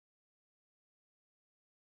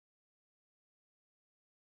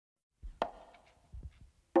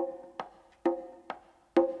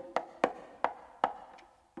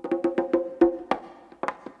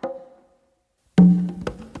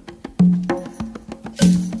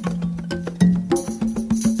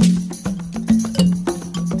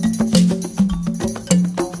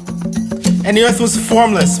And the earth was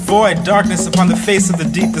formless, void, darkness upon the face of the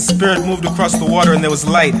deep. The Spirit moved across the water, and there was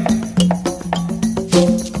light.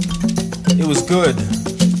 It was good.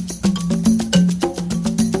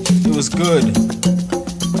 It was good.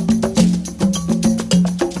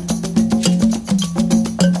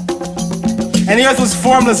 And the earth was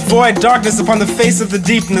formless, void, darkness upon the face of the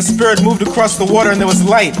deep. And the Spirit moved across the water, and there was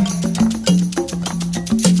light.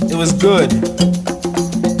 It was good.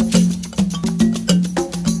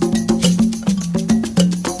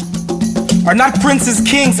 Are not princes,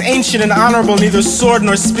 kings, ancient and honorable, neither sword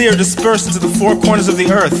nor spear dispersed into the four corners of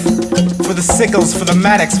the earth? For the sickles, for the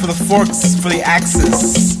mattocks, for the forks, for the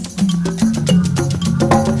axes.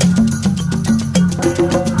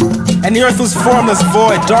 And the earth was formless,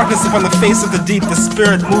 void, darkness upon the face of the deep. The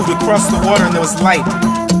Spirit moved across the water, and there was light.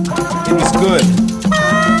 It was good.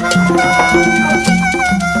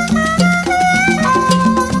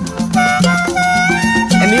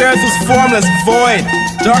 And the earth was formless, void,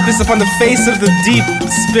 darkness upon the face of the deep.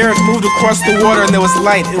 The Spirit moved across the water, and there was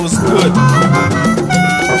light. It was good.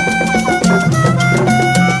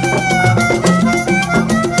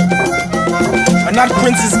 Are not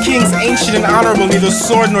princes, kings, ancient and honorable, neither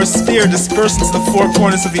sword nor spear dispersed into the four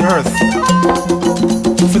corners of the earth?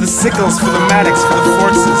 For the sickles, for the mattocks, for the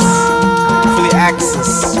forks, for the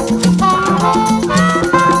axes.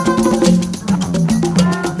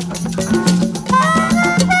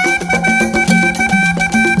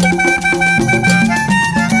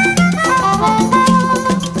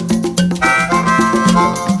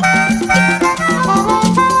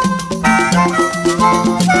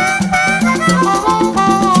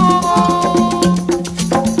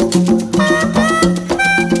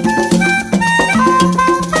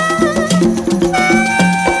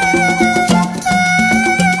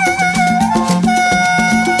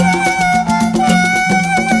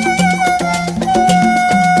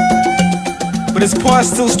 But his paw is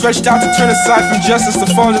still stretched out to turn aside from justice, to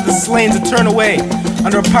fall into the slain, to turn away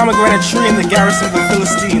under a pomegranate tree in the garrison of the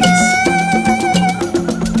Philistines.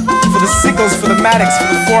 For the sickles, for the mattocks, for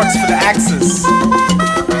the forks, for the axes.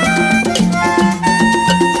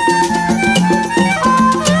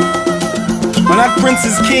 Are not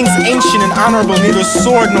princes, kings, ancient and honorable, neither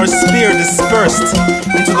sword nor spear dispersed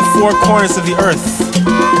into the four corners of the earth?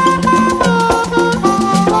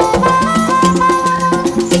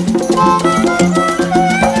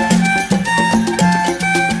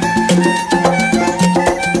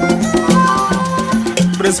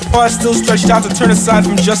 But his paw is still stretched out to turn aside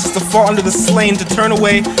from justice, to fall under the slain, to turn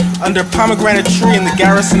away under a pomegranate tree in the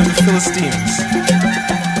garrison of the Philistines.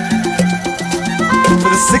 For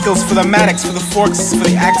the sickles, for the mattocks, for the forks, for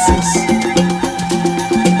the axes.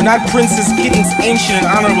 Are not princes, kings, ancient and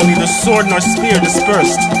honorable, neither sword nor spear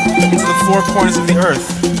dispersed into the four corners of the earth?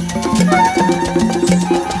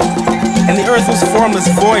 And the earth was formless,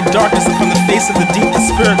 void, darkness upon the face of the deep. The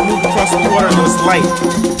Spirit moved across the water, and there was light.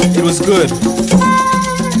 It was good.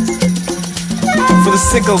 For the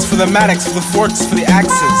sickles, for the mattocks, for the forks, for the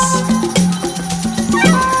axes.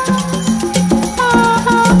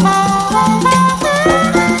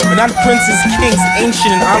 Are not princes, kings,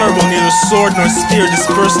 ancient and honorable, neither sword nor spear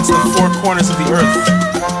dispersed into the four corners of the earth?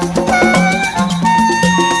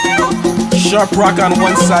 Sharp rock on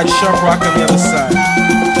one side, sharp rock on the other side.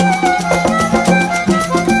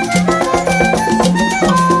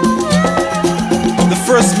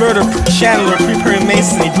 First murder, Chandler, pre-Perry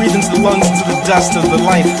Mason, he breathed into the lungs, into the dust of the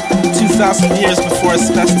life 2,000 years before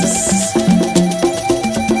asbestos.